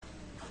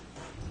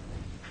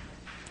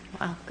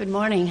Good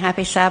morning.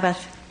 Happy Sabbath.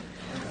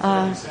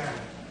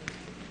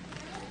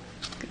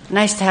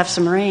 Nice to have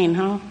some rain,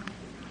 huh?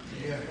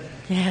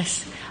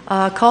 Yes.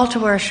 Call to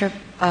worship.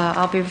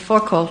 Before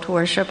call to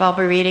worship, I'll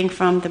be reading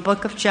from the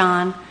book of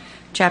John,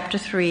 chapter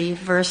 3,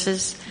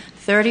 verses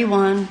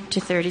 31 to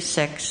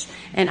 36.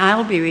 And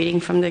I'll be reading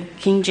from the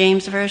King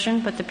James Version,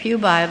 but the Pew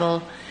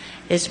Bible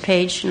is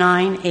page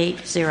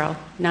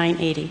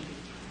 980.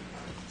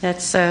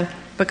 That's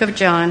book of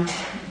John,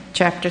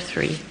 chapter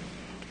 3,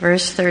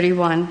 verse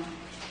 31.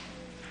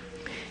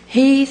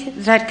 He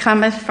that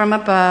cometh from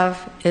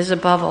above is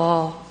above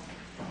all.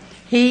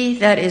 He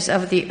that is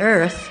of the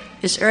earth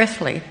is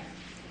earthly,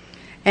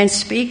 and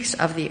speaks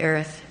of the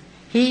earth.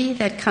 He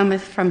that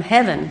cometh from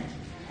heaven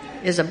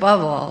is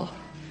above all.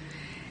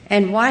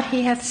 And what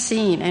he hath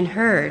seen and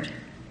heard,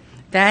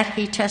 that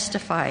he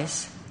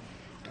testifies,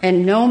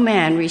 and no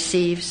man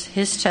receives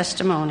his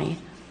testimony.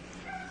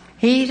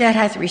 He that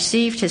hath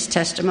received his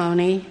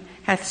testimony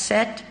hath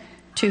set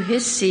to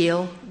his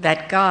seal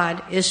that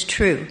God is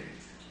true.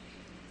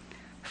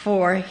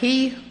 For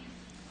he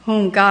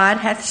whom God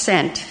hath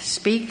sent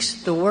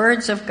speaks the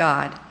words of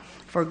God,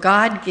 for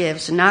God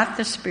gives not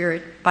the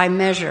Spirit by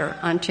measure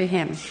unto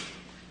him.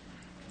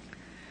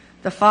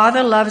 The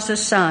Father loves the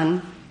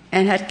Son,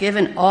 and hath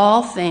given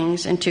all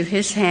things into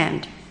his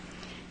hand.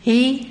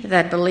 He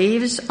that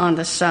believes on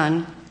the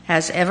Son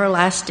has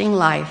everlasting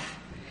life,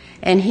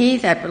 and he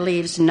that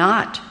believes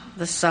not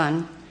the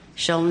Son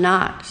shall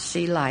not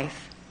see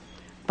life,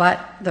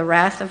 but the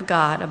wrath of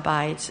God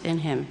abides in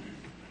him.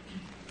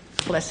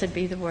 Blessed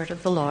be the word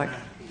of the Lord.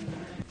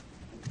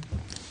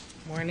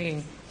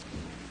 Morning.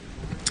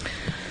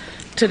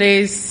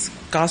 Today's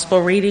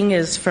gospel reading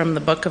is from the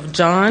book of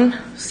John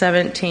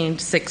 17,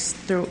 6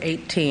 through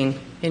 18.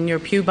 In your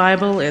Pew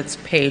Bible, it's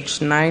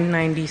page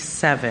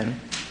 997.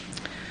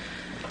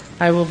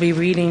 I will be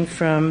reading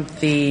from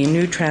the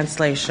New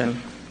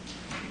Translation.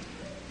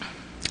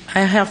 I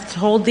have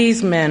told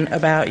these men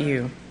about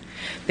you.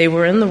 They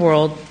were in the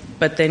world,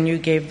 but then you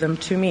gave them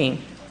to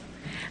me.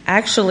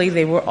 Actually,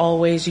 they were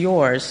always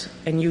yours,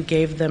 and you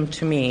gave them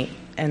to me,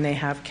 and they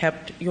have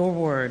kept your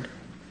word.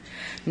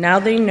 Now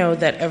they know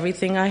that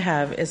everything I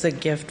have is a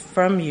gift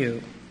from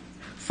you,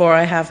 for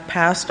I have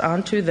passed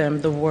on to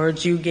them the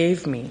words you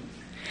gave me,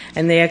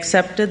 and they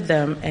accepted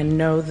them and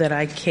know that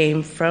I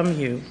came from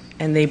you,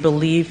 and they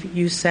believe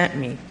you sent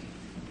me.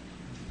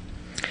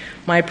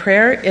 My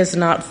prayer is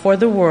not for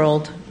the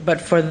world, but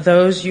for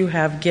those you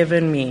have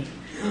given me,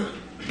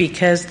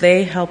 because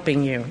they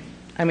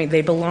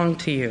belong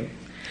to you.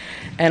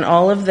 And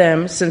all of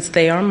them, since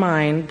they are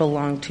mine,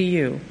 belong to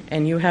you,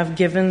 and you have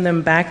given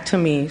them back to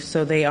me,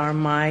 so they are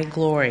my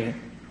glory.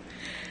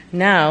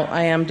 Now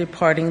I am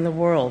departing the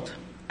world.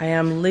 I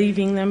am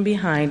leaving them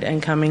behind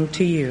and coming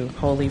to you,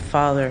 Holy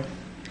Father.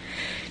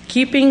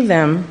 Keeping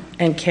them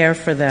and care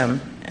for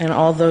them, and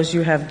all those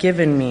you have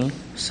given me,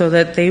 so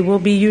that they will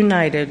be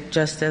united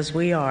just as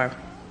we are.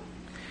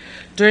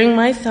 During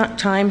my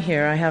time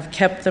here, I have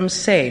kept them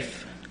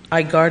safe.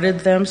 I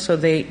guarded them so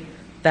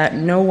that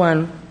no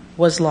one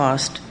was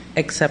lost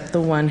except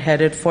the one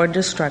headed for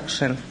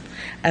destruction,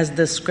 as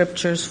the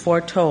scriptures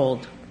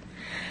foretold.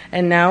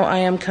 And now I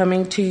am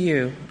coming to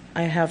you.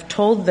 I have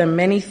told them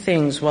many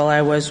things while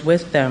I was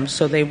with them,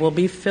 so they will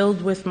be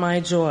filled with my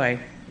joy.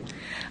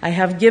 I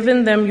have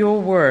given them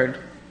your word,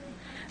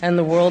 and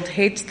the world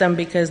hates them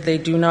because they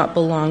do not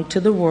belong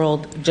to the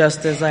world,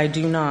 just as I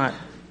do not.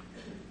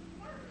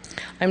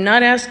 I'm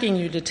not asking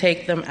you to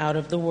take them out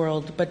of the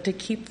world, but to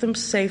keep them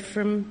safe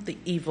from the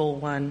evil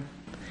one.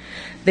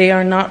 They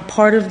are not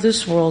part of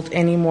this world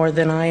any more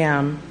than I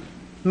am.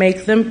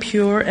 Make them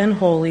pure and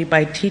holy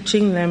by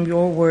teaching them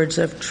your words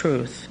of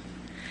truth.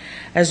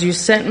 As you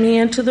sent me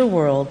into the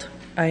world,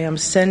 I am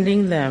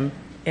sending them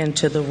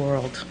into the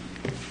world.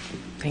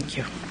 Thank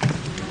you.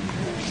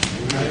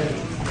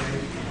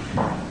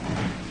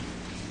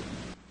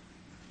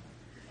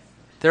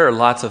 There are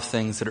lots of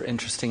things that are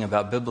interesting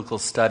about biblical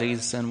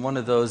studies, and one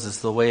of those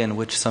is the way in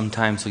which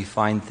sometimes we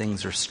find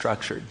things are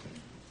structured.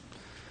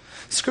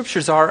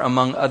 Scriptures are,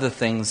 among other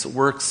things,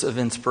 works of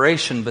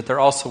inspiration, but they're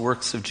also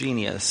works of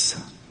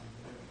genius.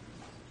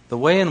 The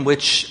way in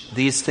which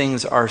these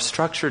things are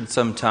structured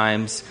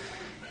sometimes,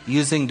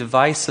 using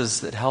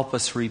devices that help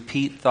us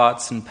repeat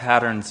thoughts and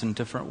patterns in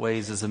different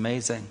ways, is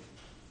amazing.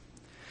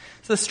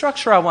 So the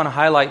structure I want to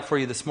highlight for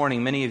you this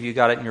morning, many of you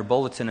got it in your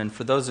bulletin, and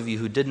for those of you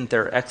who didn't,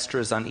 there are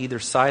extras on either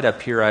side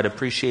up here. I'd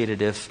appreciate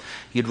it if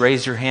you'd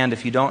raise your hand.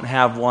 If you don't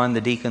have one,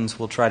 the deacons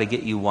will try to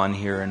get you one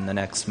here in the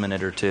next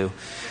minute or two.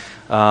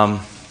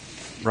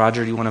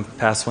 Roger, do you want to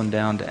pass one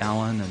down to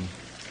Alan?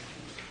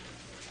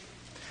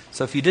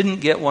 So if you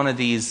didn't get one of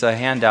these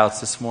handouts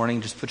this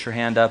morning, just put your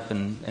hand up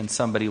and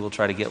somebody will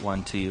try to get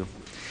one to you.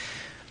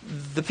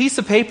 The piece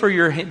of paper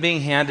you're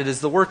being handed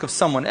is the work of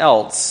someone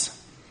else,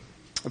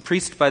 a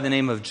priest by the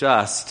name of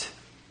Just.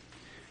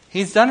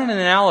 He's done an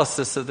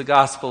analysis of the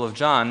Gospel of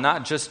John,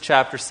 not just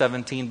chapter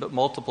 17, but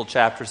multiple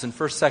chapters in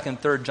 1st, 2nd,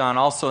 3rd John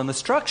also. And the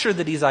structure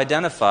that he's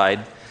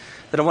identified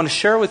that I want to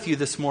share with you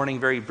this morning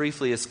very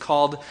briefly is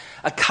called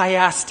a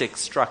chiastic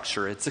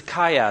structure. It's a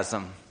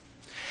chiasm.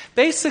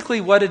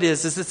 Basically what it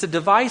is it's a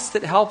device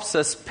that helps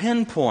us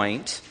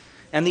pinpoint,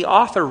 and the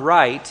author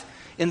write,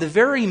 in the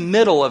very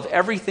middle of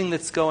everything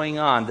that's going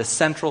on, the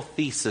central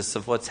thesis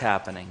of what's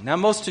happening. Now,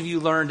 most of you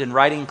learned in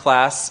writing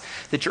class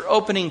that your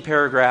opening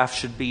paragraph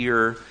should be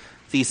your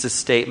thesis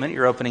statement,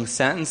 your opening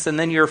sentence, and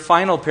then your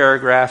final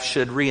paragraph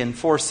should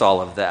reinforce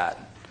all of that.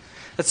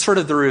 That's sort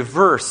of the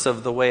reverse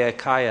of the way a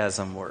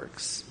chiasm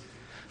works.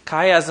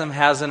 Chiasm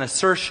has an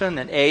assertion,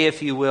 an A,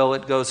 if you will,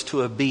 it goes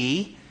to a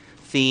B,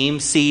 theme,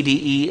 C,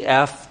 D, E,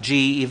 F,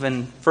 G,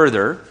 even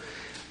further,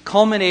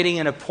 culminating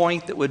in a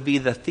point that would be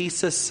the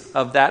thesis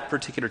of that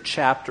particular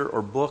chapter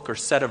or book or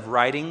set of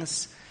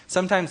writings.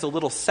 Sometimes a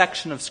little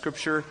section of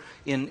Scripture,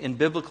 in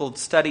biblical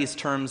studies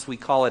terms, we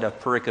call it a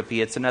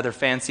pericope. It's another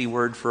fancy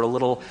word for a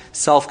little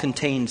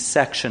self-contained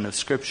section of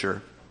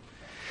Scripture.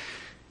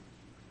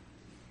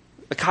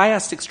 A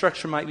chiastic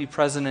structure might be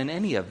present in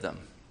any of them.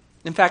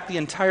 In fact, the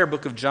entire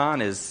book of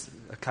John is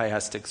a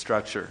chiastic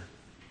structure.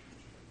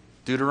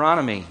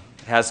 Deuteronomy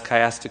has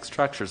chiastic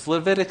structures.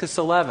 Leviticus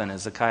 11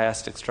 is a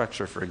chiastic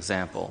structure, for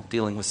example,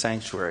 dealing with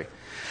sanctuary.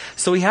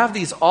 So we have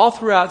these all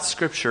throughout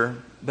Scripture,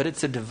 but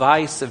it's a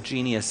device of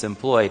genius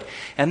employed.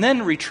 And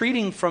then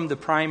retreating from the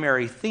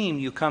primary theme,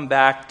 you come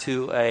back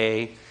to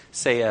a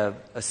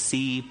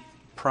C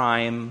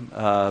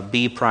prime,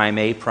 B prime,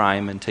 A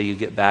prime, until you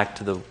get back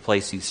to the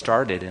place you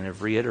started and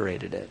have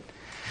reiterated it.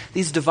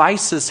 These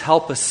devices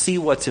help us see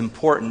what's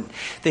important.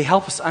 They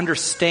help us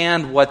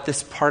understand what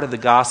this part of the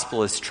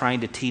gospel is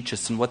trying to teach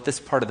us and what this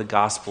part of the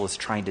gospel is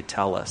trying to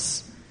tell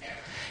us.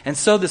 And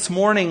so this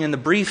morning, in the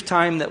brief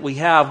time that we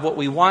have, what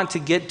we want to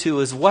get to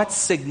is what's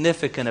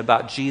significant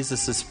about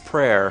Jesus'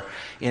 prayer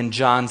in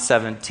John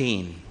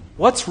 17.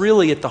 What's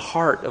really at the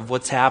heart of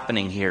what's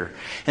happening here?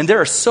 And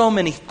there are so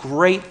many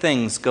great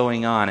things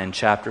going on in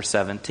chapter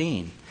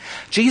 17.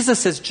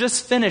 Jesus has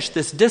just finished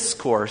this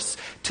discourse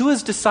to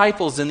his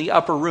disciples in the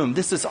upper room.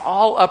 This is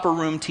all upper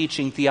room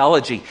teaching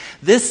theology.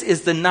 This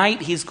is the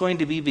night he's going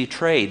to be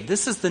betrayed.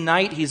 This is the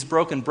night he's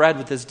broken bread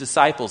with his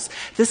disciples.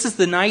 This is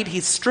the night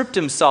he's stripped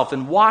himself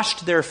and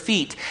washed their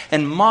feet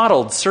and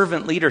modeled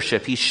servant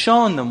leadership. He's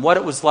shown them what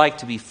it was like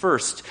to be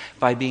first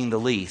by being the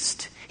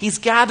least. He's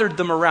gathered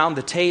them around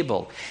the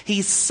table.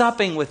 He's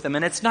supping with them,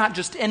 and it's not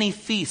just any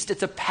feast,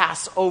 it's a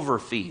Passover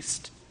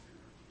feast,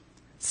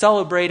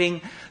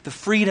 celebrating the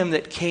freedom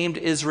that came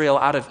to Israel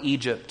out of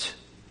Egypt.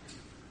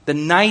 The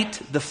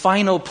night the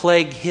final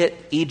plague hit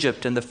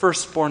Egypt and the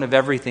firstborn of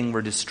everything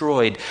were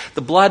destroyed,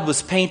 the blood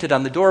was painted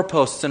on the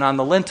doorposts and on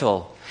the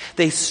lintel.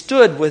 They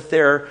stood with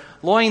their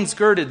loins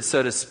girded,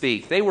 so to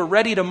speak. They were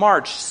ready to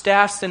march,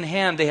 staffs in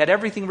hand. They had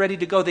everything ready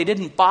to go. They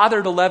didn't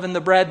bother to leaven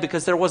the bread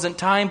because there wasn't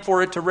time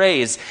for it to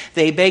raise.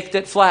 They baked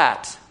it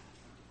flat.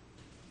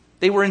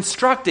 They were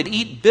instructed,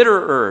 eat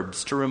bitter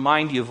herbs to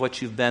remind you of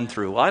what you've been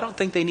through. Well, I don't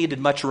think they needed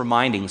much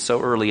reminding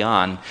so early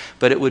on,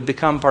 but it would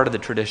become part of the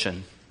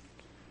tradition.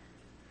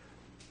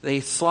 They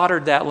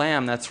slaughtered that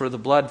lamb. That's where the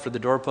blood for the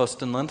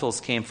doorpost and lintels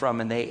came from,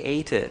 and they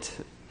ate it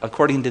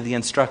according to the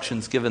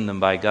instructions given them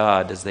by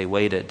God as they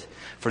waited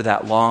for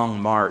that long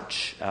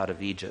march out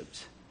of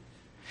Egypt.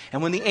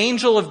 And when the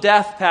angel of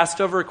death passed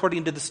over,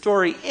 according to the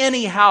story,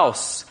 any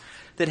house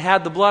that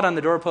had the blood on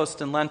the doorpost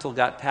and lintel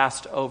got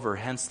passed over,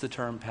 hence the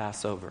term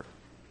Passover.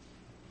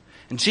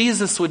 And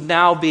Jesus would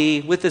now be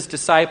with his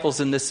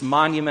disciples in this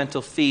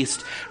monumental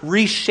feast,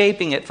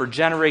 reshaping it for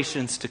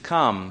generations to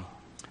come,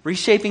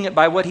 reshaping it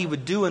by what he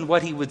would do and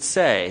what he would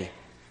say.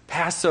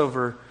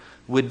 Passover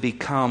would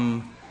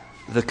become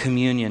the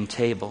communion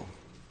table.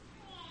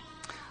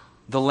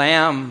 The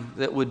lamb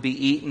that would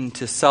be eaten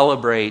to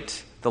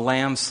celebrate, the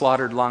lamb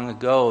slaughtered long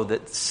ago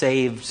that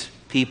saved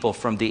people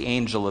from the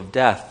angel of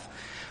death,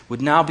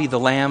 would now be the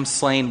lamb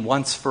slain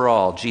once for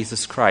all,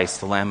 Jesus Christ,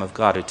 the Lamb of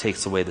God who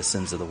takes away the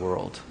sins of the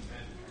world.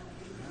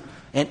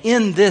 And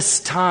in this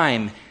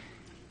time,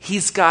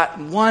 he's got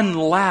one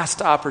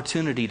last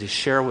opportunity to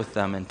share with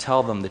them and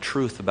tell them the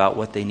truth about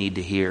what they need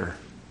to hear.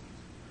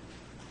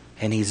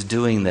 And he's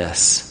doing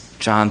this.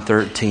 John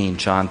 13,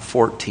 John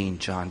 14,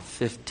 John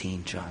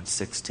 15, John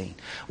 16.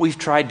 We've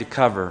tried to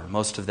cover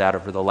most of that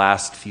over the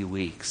last few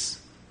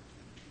weeks.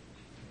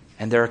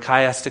 And there are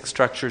chiastic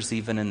structures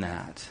even in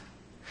that.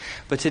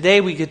 But today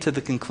we get to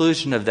the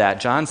conclusion of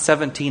that. John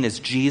 17 is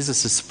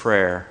Jesus'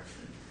 prayer.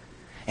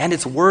 And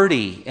it's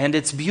wordy, and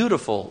it's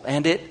beautiful,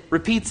 and it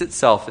repeats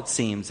itself, it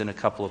seems, in a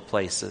couple of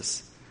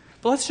places.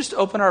 But let's just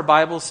open our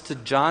Bibles to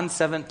John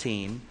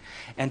 17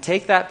 and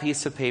take that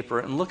piece of paper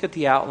and look at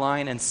the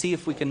outline and see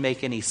if we can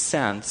make any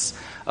sense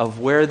of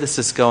where this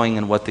is going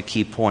and what the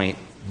key point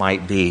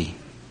might be.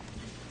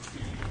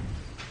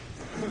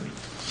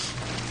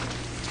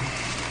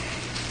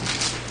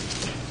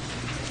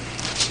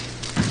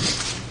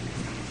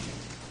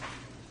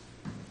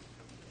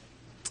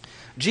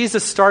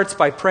 Jesus starts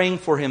by praying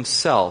for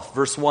himself.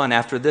 Verse 1,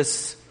 after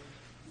this,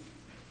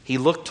 he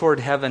looked toward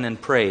heaven and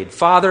prayed,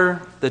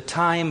 "Father, the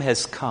time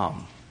has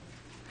come."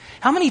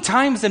 How many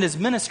times in his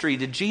ministry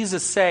did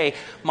Jesus say,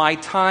 "My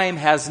time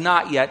has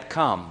not yet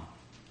come"?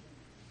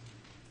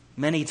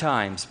 Many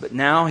times, but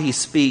now he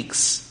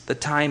speaks, "The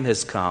time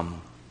has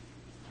come."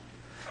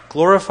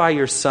 Glorify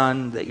your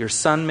Son, that your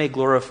Son may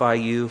glorify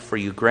you, for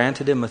you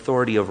granted him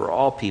authority over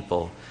all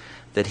people,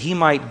 that he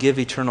might give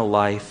eternal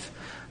life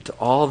to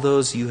all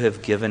those you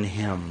have given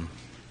him.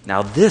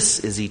 Now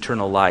this is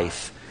eternal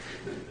life,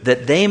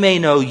 that they may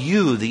know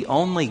you, the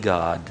only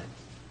God,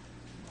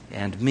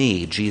 and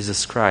me,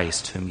 Jesus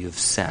Christ, whom you've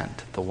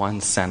sent, the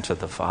one sent of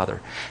the Father.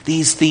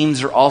 These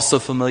themes are also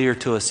familiar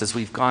to us as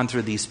we've gone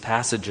through these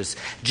passages.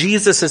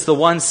 Jesus is the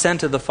one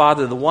sent of the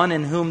Father, the one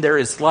in whom there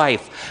is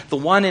life, the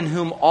one in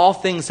whom all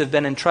things have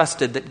been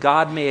entrusted, that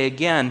God may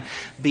again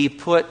be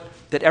put,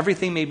 that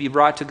everything may be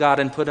brought to God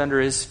and put under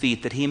his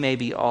feet, that he may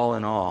be all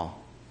in all.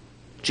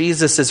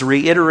 Jesus is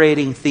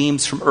reiterating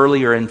themes from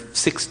earlier in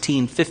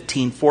 16,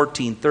 15,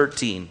 14,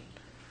 13.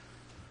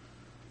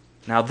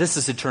 Now this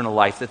is eternal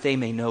life, that they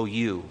may know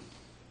you.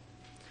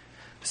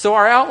 So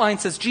our outline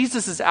says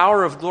Jesus'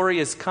 hour of glory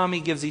has come. He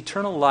gives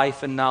eternal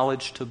life and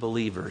knowledge to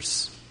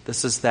believers.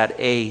 This is that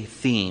A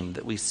theme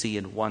that we see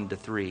in 1 to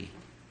 3.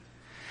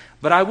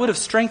 But I would have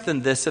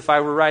strengthened this if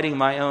I were writing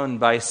my own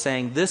by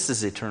saying this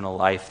is eternal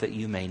life, that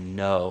you may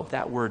know.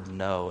 That word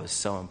know is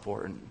so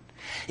important.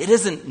 It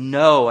isn't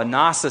know, a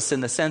gnosis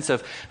in the sense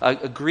of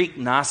a Greek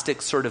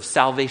Gnostic sort of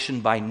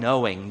salvation by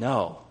knowing.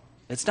 No,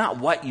 it's not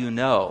what you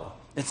know.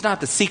 It's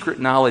not the secret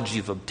knowledge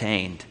you've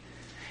obtained.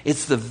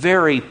 It's the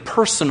very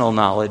personal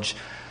knowledge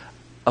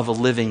of a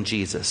living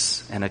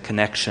Jesus and a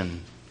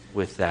connection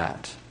with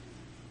that.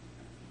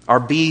 Our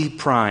B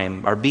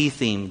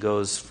theme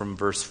goes from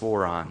verse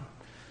 4 on.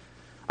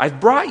 I've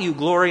brought you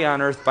glory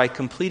on earth by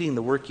completing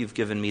the work you've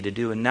given me to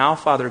do. And now,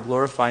 Father,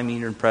 glorify me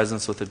in your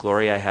presence with the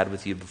glory I had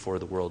with you before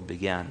the world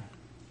began.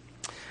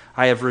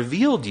 I have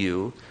revealed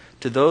you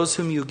to those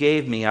whom you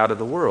gave me out of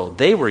the world.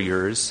 They were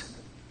yours.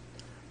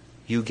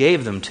 You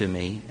gave them to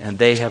me, and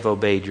they have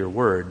obeyed your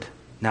word.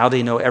 Now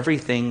they know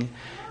everything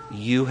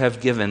you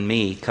have given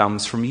me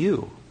comes from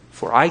you.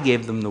 For I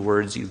gave them the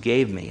words you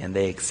gave me, and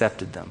they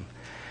accepted them.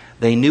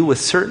 They knew with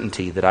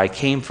certainty that I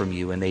came from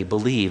you, and they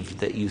believed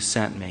that you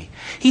sent me.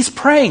 He's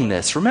praying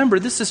this. Remember,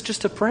 this is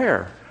just a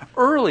prayer.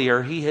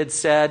 Earlier, he had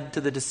said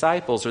to the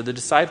disciples, or the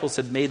disciples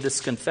had made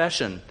this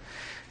confession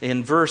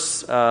in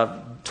verse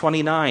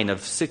 29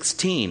 of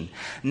 16.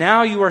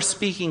 Now you are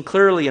speaking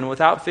clearly and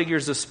without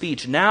figures of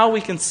speech. Now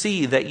we can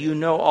see that you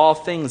know all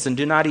things and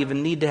do not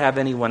even need to have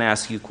anyone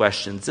ask you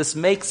questions. This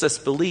makes us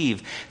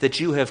believe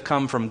that you have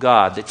come from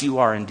God, that you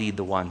are indeed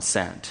the one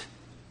sent.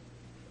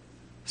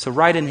 So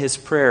right in his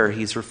prayer,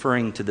 he's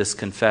referring to this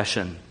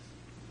confession.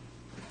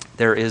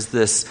 There is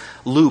this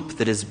loop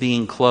that is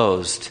being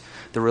closed.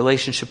 The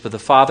relationship of the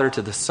Father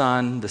to the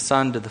Son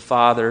to the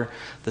Father,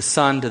 the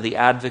Son to the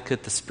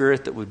Advocate, the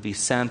Spirit that would be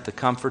sent, the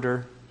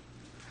Comforter,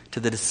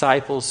 to the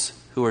disciples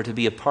who are to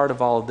be a part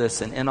of all of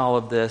this and in all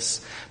of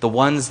this, the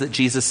ones that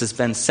Jesus has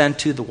been sent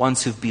to, the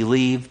ones who've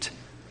believed.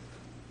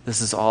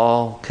 This is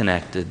all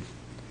connected.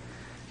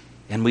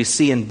 And we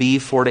see in B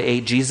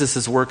 4-8,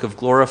 Jesus' work of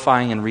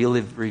glorifying and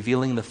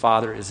revealing the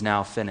Father is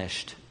now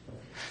finished.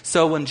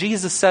 So when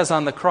Jesus says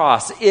on the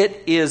cross,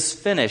 it is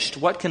finished,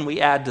 what can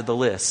we add to the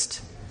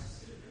list?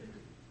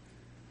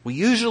 We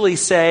usually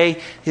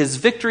say his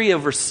victory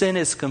over sin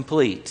is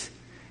complete.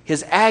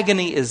 His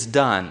agony is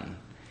done.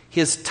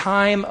 His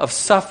time of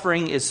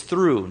suffering is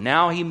through.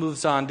 Now he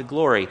moves on to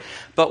glory.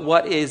 But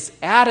what is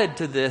added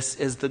to this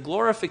is the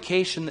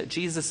glorification that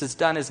Jesus has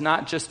done is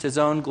not just his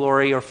own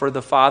glory or for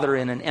the Father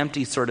in an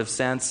empty sort of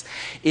sense.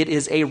 It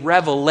is a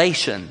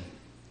revelation.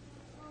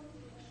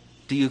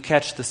 Do you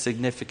catch the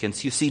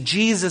significance? You see,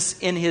 Jesus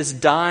in his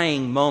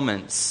dying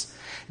moments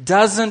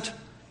doesn't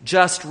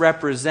just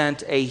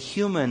represent a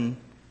human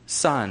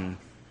son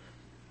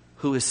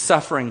who is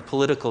suffering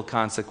political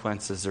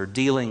consequences or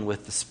dealing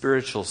with the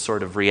spiritual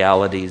sort of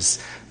realities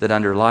that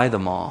underlie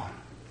them all.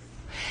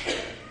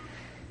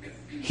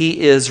 He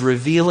is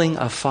revealing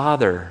a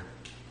Father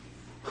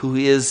who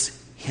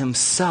is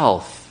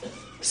himself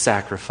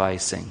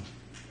sacrificing,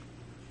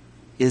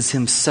 is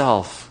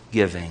himself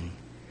giving,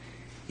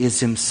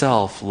 is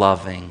himself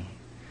loving,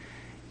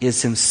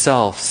 is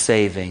himself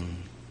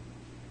saving,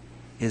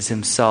 is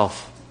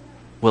himself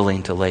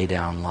willing to lay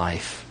down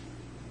life.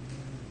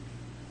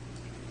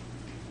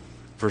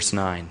 Verse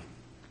 9.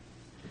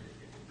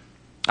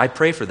 I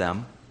pray for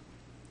them,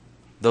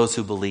 those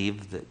who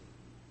believe that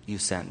you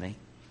sent me.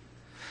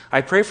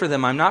 I pray for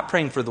them. I'm not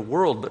praying for the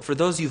world, but for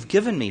those you've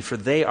given me, for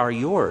they are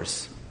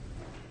yours.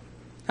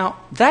 Now,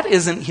 that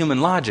isn't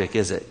human logic,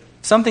 is it?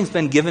 Something's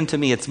been given to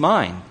me, it's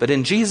mine. But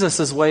in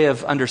Jesus' way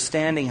of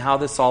understanding how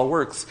this all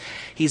works,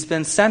 he's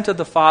been sent to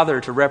the Father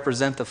to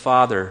represent the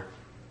Father,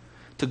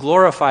 to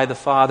glorify the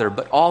Father,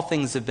 but all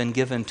things have been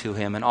given to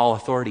him and all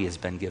authority has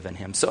been given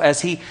him. So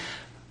as he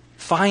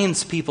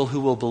finds people who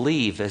will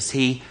believe, as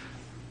he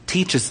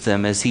teaches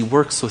them, as he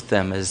works with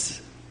them, as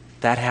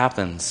that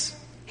happens,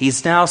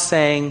 he's now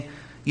saying,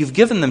 you've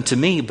given them to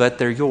me, but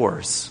they're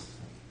yours.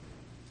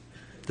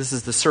 This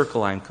is the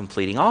circle I'm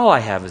completing. All I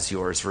have is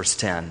yours, verse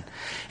 10.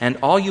 And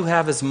all you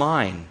have is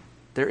mine.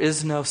 There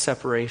is no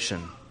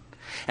separation.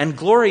 And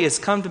glory has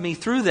come to me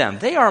through them.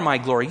 They are my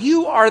glory.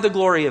 You are the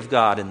glory of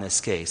God in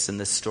this case, in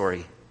this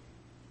story.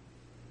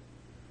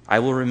 I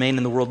will remain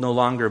in the world no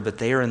longer, but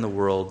they are in the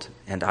world,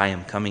 and I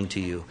am coming to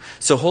you.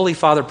 So, Holy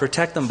Father,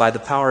 protect them by the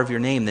power of your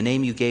name, the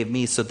name you gave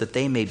me, so that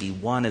they may be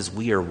one as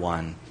we are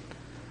one.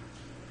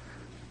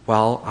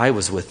 While I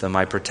was with them,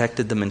 I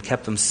protected them and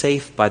kept them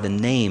safe by the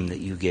name that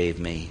you gave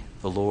me.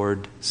 The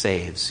Lord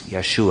saves,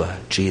 Yeshua,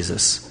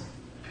 Jesus.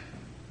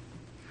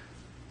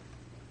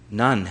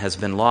 None has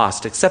been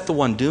lost except the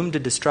one doomed to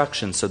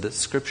destruction, so that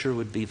Scripture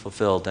would be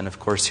fulfilled. And of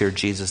course here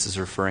Jesus is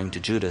referring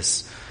to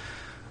Judas,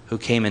 who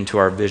came into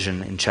our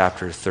vision in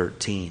chapter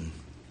 13.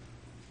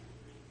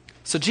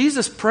 So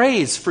Jesus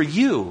prays for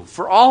you,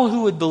 for all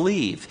who would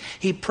believe.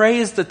 He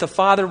prays that the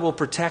Father will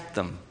protect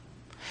them.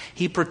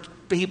 He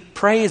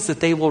prays that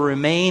they will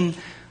remain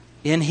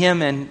in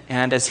Him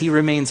and as He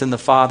remains in the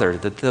Father,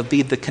 that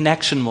the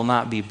connection will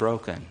not be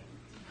broken,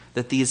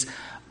 that these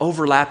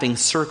overlapping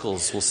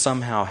circles will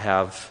somehow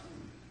have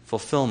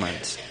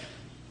fulfillment.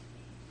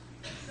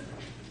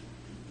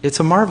 It's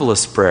a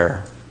marvelous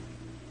prayer.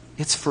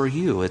 It's for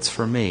you. It's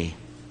for me.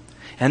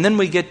 And then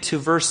we get to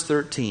verse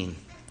 13.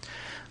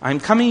 I'm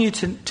coming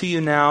to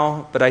you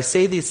now, but I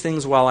say these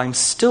things while I'm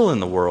still in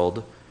the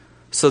world,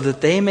 so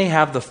that they may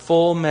have the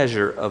full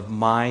measure of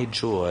my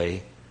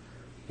joy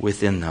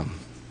within them.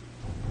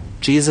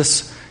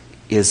 Jesus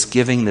is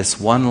giving this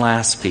one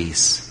last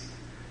piece.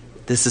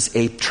 This is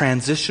a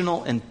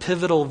transitional and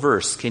pivotal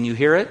verse. Can you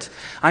hear it?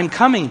 I'm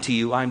coming to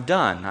you. I'm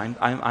done.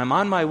 I'm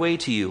on my way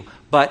to you.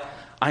 But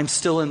I'm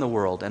still in the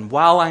world. And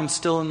while I'm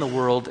still in the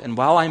world, and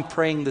while I'm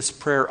praying this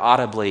prayer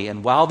audibly,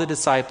 and while the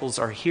disciples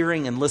are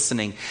hearing and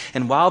listening,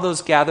 and while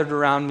those gathered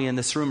around me in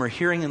this room are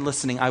hearing and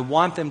listening, I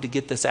want them to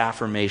get this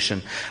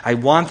affirmation. I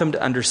want them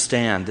to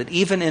understand that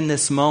even in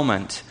this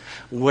moment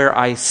where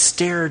I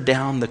stare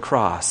down the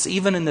cross,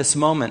 even in this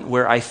moment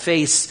where I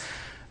face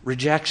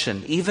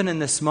rejection, even in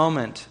this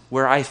moment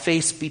where I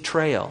face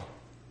betrayal,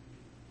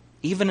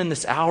 even in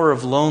this hour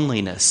of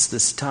loneliness,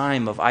 this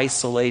time of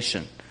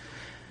isolation,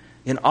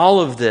 in all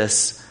of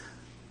this,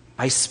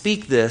 I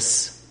speak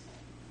this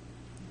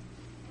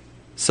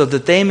so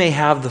that they may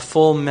have the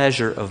full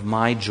measure of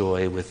my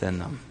joy within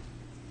them.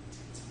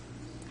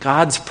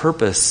 God's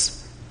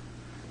purpose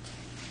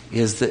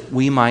is that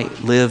we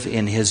might live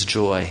in His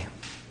joy.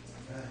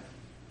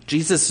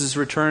 Jesus'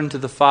 return to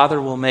the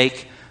Father will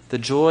make the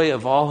joy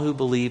of all who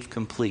believe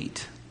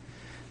complete,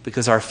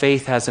 because our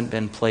faith hasn't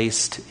been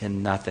placed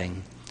in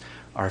nothing.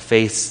 Our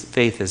faith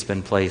has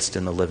been placed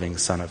in the living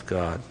Son of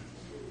God.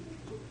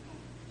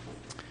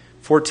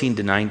 14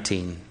 to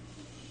 19.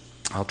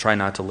 I'll try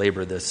not to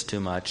labor this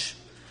too much.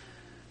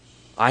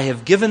 I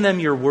have given them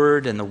your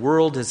word, and the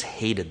world has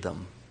hated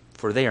them,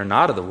 for they are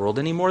not of the world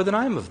any more than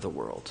I am of the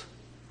world.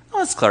 Now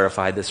let's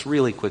clarify this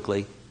really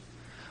quickly.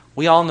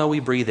 We all know we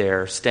breathe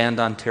air, stand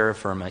on terra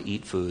firma,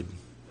 eat food.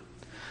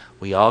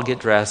 We all get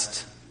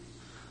dressed.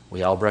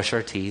 We all brush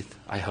our teeth,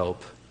 I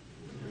hope.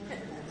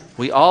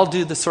 We all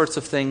do the sorts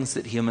of things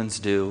that humans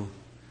do.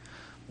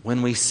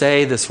 When we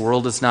say this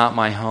world is not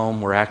my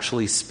home, we're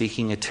actually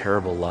speaking a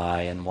terrible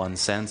lie in one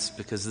sense,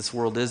 because this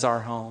world is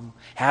our home,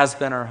 has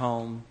been our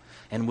home,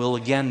 and will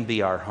again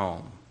be our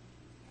home.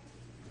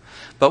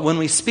 But when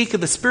we speak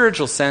of the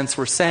spiritual sense,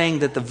 we're saying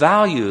that the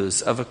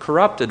values of a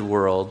corrupted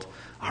world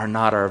are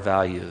not our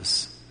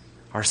values.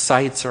 Our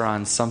sights are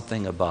on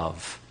something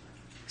above,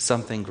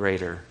 something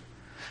greater.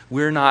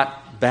 We're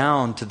not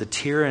bound to the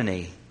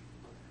tyranny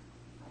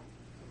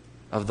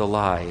of the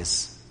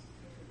lies.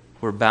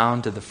 We're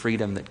bound to the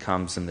freedom that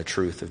comes in the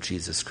truth of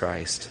Jesus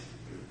Christ.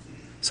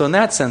 So in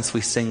that sense,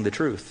 we sing the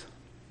truth.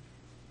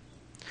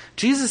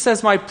 Jesus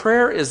says, my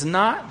prayer is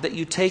not that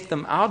you take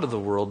them out of the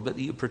world, but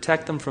that you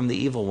protect them from the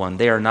evil one.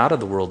 They are not of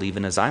the world,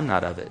 even as I'm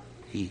not of it,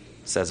 he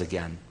says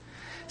again.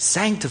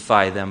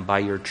 Sanctify them by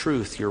your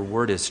truth. Your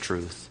word is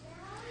truth.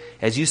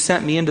 As you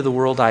sent me into the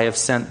world, I have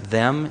sent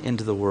them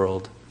into the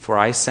world. For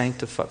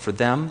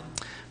them,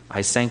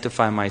 I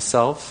sanctify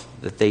myself,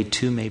 that they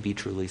too may be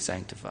truly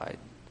sanctified.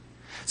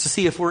 So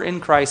see, if we're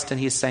in Christ and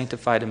He's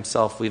sanctified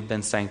Himself, we've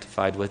been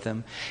sanctified with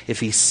Him. If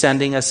He's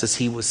sending us as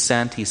He was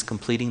sent, He's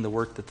completing the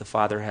work that the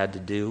Father had to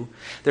do.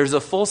 There's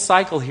a full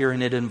cycle here,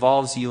 and it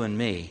involves you and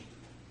me.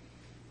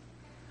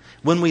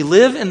 When we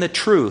live in the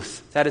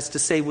truth, that is to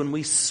say, when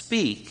we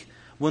speak,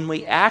 when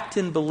we act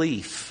in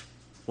belief,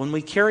 when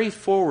we carry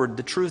forward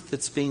the truth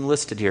that's being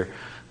listed here,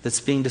 that's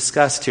being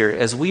discussed here,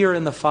 as we are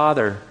in the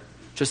Father,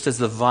 just as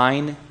the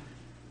vine,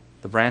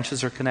 the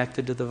branches are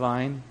connected to the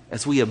vine,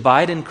 as we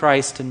abide in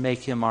Christ and make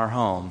Him our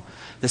home,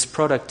 this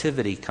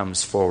productivity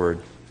comes forward.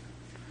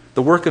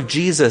 The work of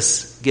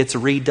Jesus gets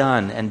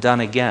redone and done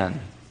again.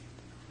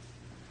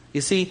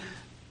 You see,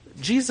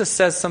 Jesus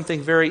says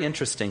something very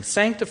interesting.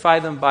 Sanctify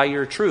them by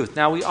your truth.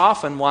 Now, we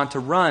often want to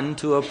run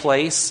to a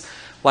place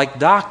like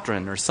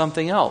doctrine or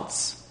something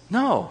else.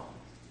 No.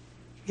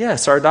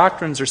 Yes, our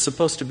doctrines are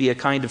supposed to be a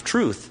kind of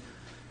truth.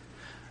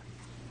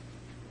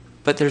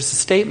 But there's a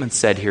statement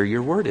said here,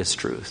 your word is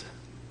truth.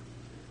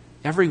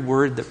 Every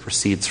word that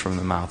proceeds from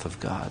the mouth of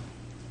God.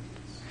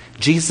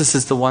 Jesus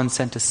is the one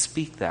sent to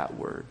speak that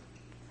word.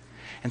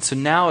 And so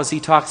now as he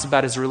talks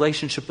about his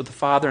relationship with the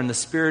Father and the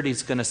Spirit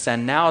he's going to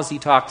send, now as he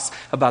talks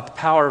about the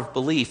power of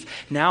belief,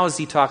 now as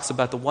he talks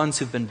about the ones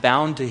who've been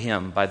bound to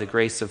him by the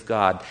grace of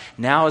God,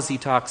 now as he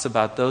talks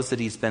about those that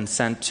he's been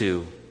sent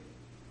to,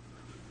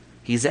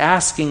 he's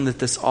asking that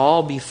this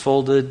all be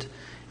folded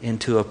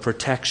into a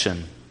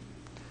protection.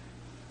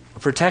 A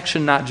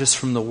protection not just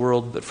from the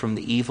world, but from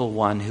the evil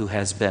one who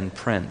has been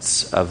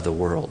prince of the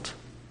world.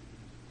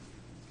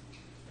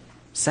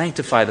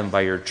 Sanctify them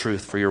by your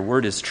truth, for your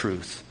word is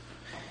truth.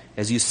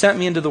 As you sent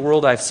me into the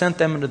world, I've sent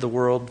them into the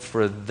world.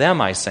 For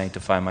them I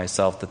sanctify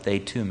myself, that they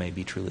too may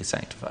be truly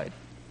sanctified.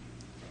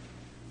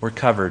 We're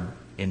covered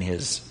in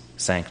his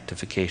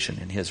sanctification,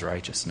 in his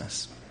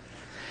righteousness.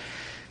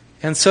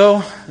 And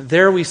so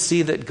there we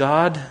see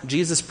that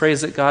Jesus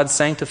prays that God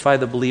sanctify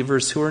the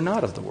believers who are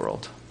not of the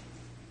world.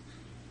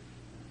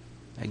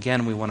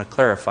 Again, we want to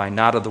clarify,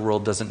 not of the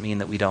world doesn't mean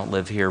that we don't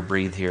live here,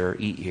 breathe here,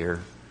 eat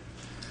here,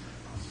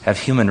 have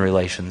human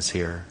relations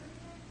here.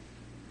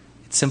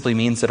 It simply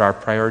means that our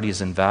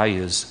priorities and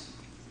values,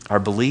 our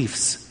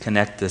beliefs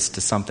connect this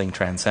to something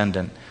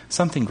transcendent,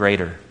 something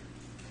greater.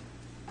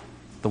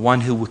 The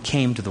one who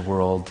came to the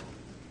world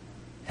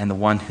and the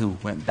one who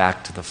went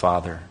back to the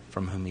Father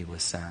from whom he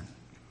was sent.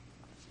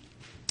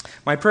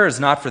 My prayer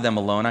is not for them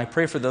alone. I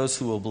pray for those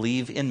who will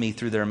believe in me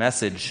through their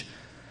message,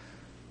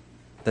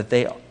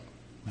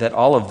 that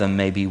all of them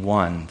may be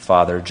one,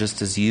 Father,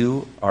 just as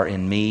you are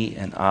in me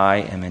and I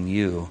am in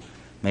you.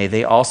 May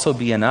they also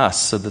be in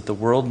us, so that the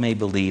world may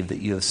believe that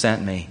you have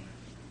sent me.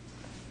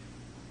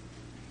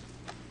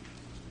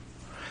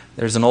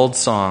 There's an old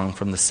song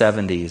from the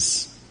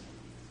 70s.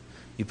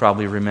 You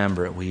probably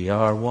remember it. We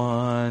are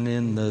one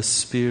in the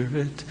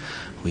Spirit.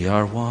 We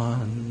are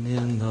one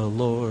in the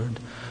Lord.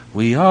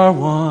 We are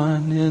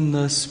one in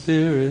the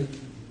Spirit.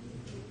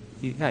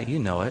 Yeah, you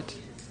know it.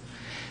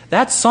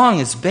 That song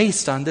is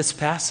based on this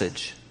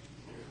passage.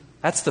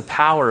 That's the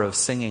power of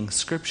singing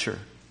Scripture.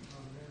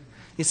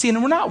 You see,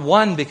 and we're not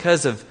one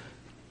because of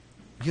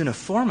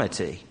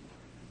uniformity.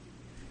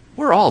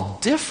 We're all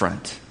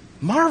different,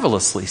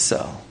 marvelously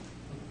so.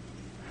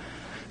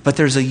 But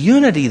there's a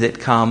unity that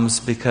comes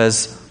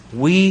because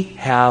we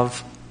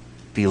have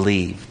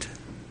believed.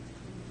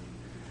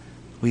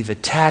 We've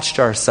attached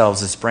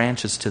ourselves as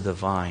branches to the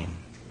vine.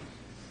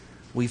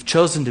 We've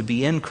chosen to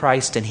be in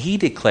Christ, and he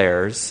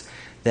declares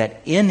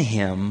that in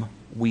him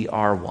we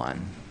are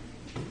one.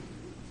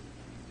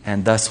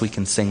 And thus we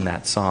can sing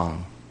that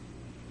song.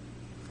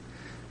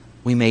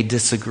 We may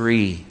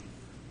disagree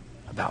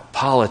about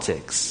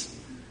politics,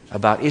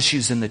 about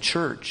issues in the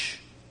church.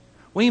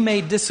 We may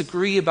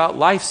disagree about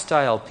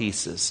lifestyle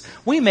pieces.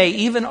 We may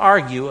even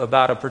argue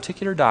about a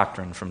particular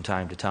doctrine from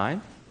time to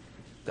time.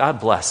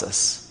 God bless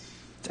us.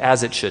 It's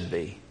as it should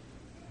be.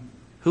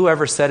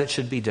 Whoever said it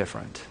should be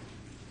different?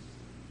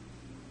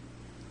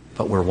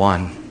 But we're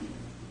one.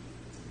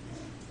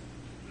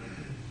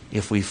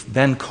 If we've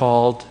been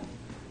called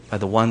by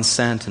the one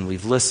sent and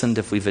we've listened,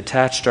 if we've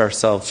attached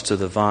ourselves to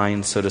the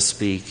vine, so to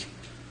speak,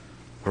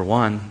 we're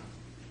one.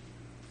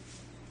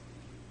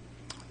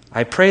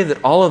 I pray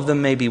that all of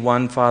them may be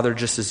one, Father,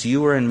 just as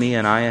you are in me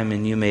and I am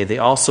in you. May they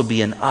also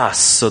be in us,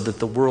 so that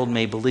the world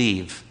may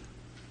believe.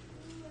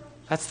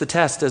 That's the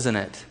test, isn't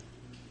it?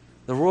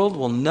 The world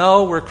will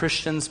know we're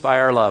Christians by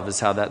our love,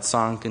 is how that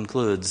song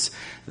concludes.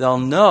 They'll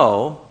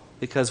know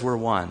because we're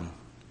one.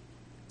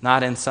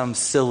 Not in some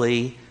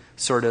silly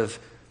sort of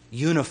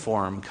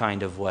uniform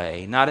kind of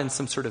way, not in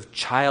some sort of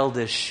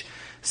childish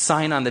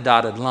sign on the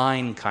dotted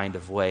line kind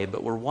of way,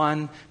 but we're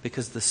one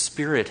because the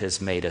Spirit has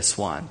made us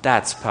one.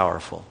 That's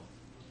powerful.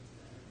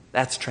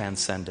 That's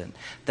transcendent.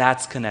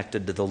 That's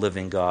connected to the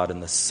living God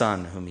and the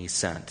Son whom he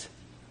sent.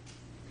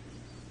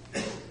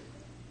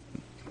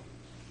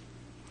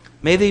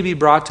 May they be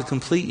brought to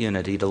complete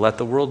unity to let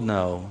the world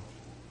know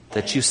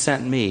that you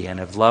sent me and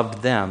have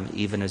loved them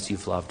even as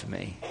you've loved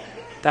me.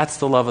 That's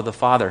the love of the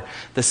Father.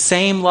 The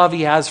same love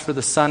he has for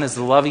the Son is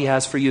the love he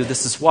has for you.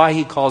 This is why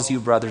he calls you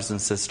brothers and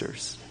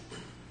sisters.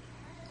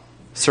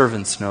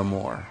 Servants no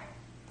more.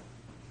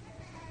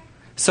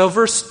 So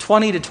verse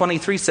 20 to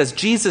 23 says,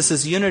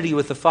 Jesus' unity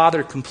with the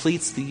Father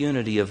completes the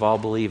unity of all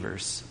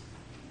believers.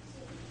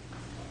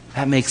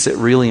 That makes it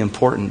really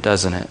important,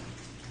 doesn't it?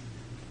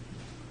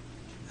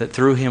 That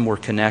through him we're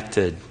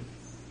connected,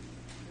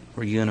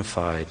 we're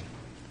unified,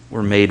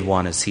 we're made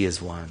one as he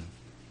is one.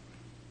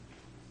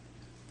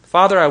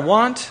 Father, I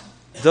want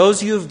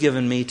those you have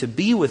given me to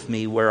be with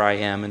me where I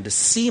am and to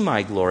see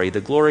my glory,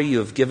 the glory you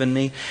have given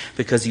me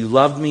because you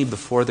loved me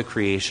before the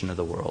creation of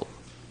the world.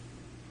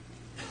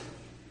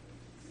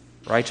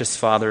 Righteous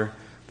Father,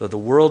 though the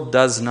world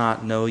does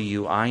not know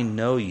you, I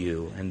know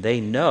you, and they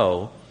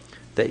know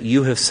that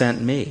you have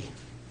sent me.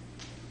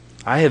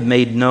 I have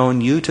made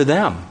known you to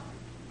them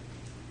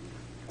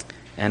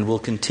and will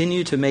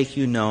continue to make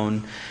you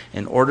known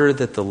in order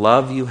that the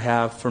love you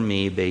have for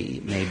me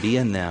may be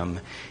in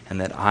them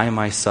and that I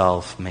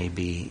myself may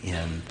be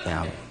in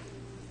them.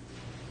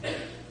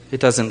 It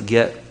doesn't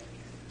get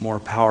more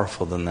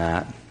powerful than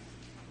that.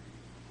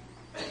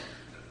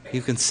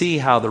 You can see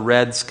how the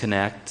reds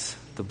connect,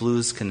 the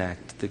blues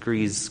connect, the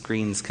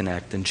greens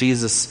connect. And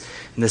Jesus,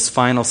 in this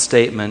final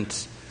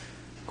statement,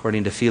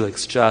 according to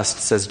Felix Just,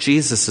 says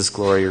Jesus'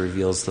 glory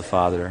reveals the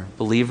Father.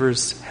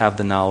 Believers have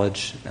the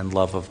knowledge and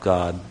love of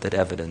God that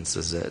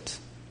evidences it.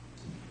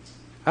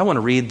 I want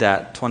to read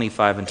that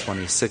 25 and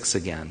 26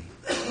 again.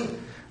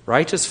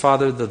 Righteous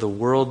Father, though the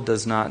world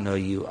does not know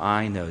you,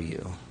 I know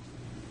you.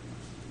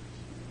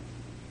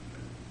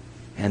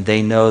 And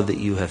they know that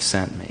you have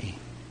sent me.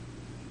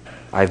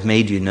 I've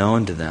made you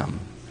known to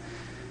them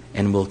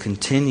and will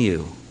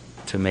continue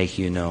to make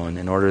you known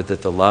in order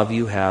that the love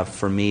you have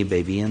for me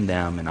may be in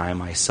them and I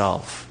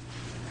myself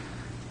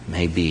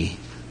may be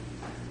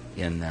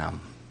in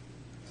them.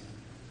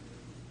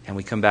 And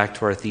we come back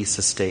to our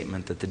thesis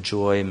statement that the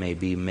joy may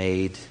be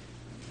made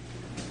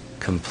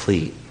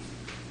complete.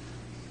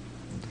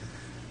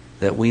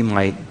 That we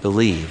might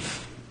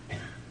believe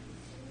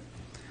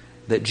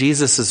that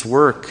Jesus'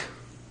 work,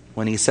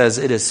 when he says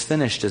it is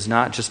finished, is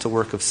not just a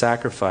work of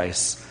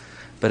sacrifice,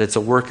 but it's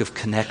a work of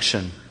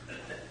connection.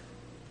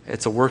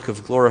 It's a work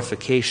of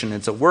glorification.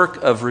 It's a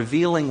work of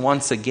revealing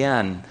once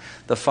again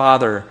the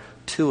Father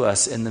to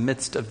us in the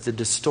midst of the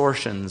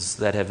distortions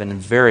that have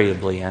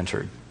invariably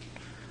entered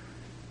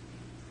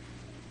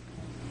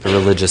the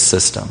religious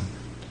system.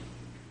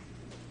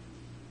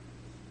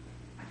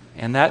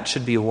 And that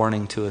should be a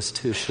warning to us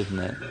too, shouldn't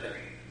it?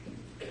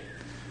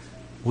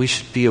 We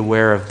should be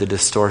aware of the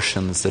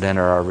distortions that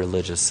enter our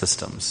religious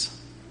systems.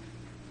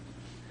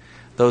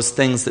 Those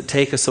things that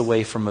take us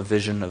away from a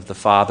vision of the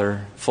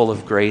Father, full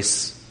of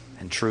grace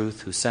and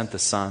truth, who sent the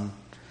Son.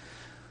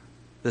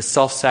 The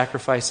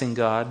self-sacrificing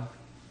God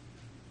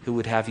who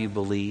would have you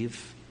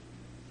believe.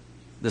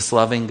 This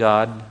loving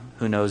God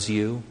who knows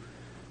you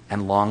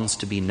and longs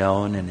to be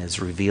known and is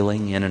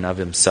revealing in and of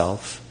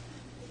himself.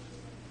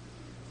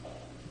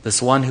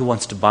 This one who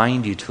wants to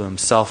bind you to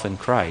himself in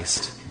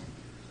Christ,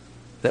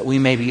 that we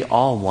may be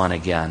all one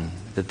again,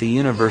 that the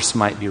universe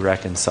might be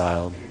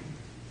reconciled.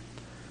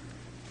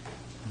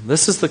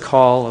 This is the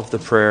call of the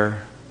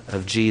prayer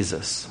of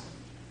Jesus.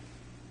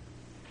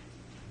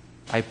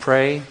 I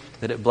pray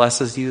that it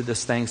blesses you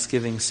this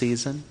Thanksgiving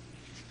season.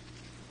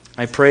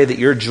 I pray that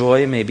your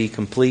joy may be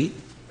complete.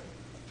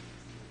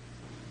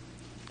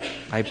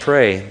 I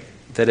pray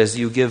that as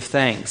you give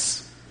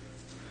thanks,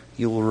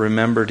 you will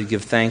remember to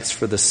give thanks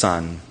for the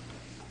Son,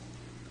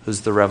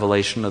 who's the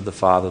revelation of the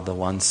Father, the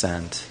one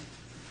sent,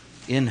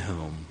 in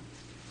whom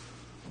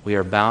we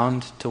are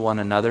bound to one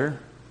another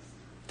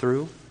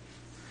through,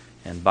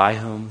 and by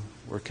whom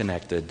we're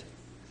connected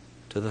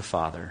to the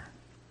Father.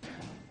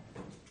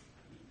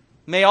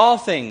 May all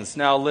things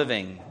now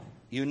living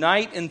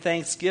unite in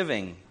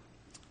thanksgiving.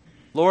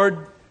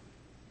 Lord,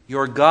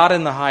 your God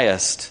in the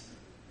highest,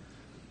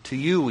 to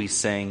you we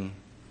sing,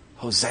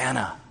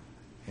 Hosanna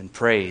in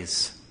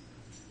praise.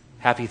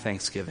 Happy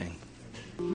Thanksgiving.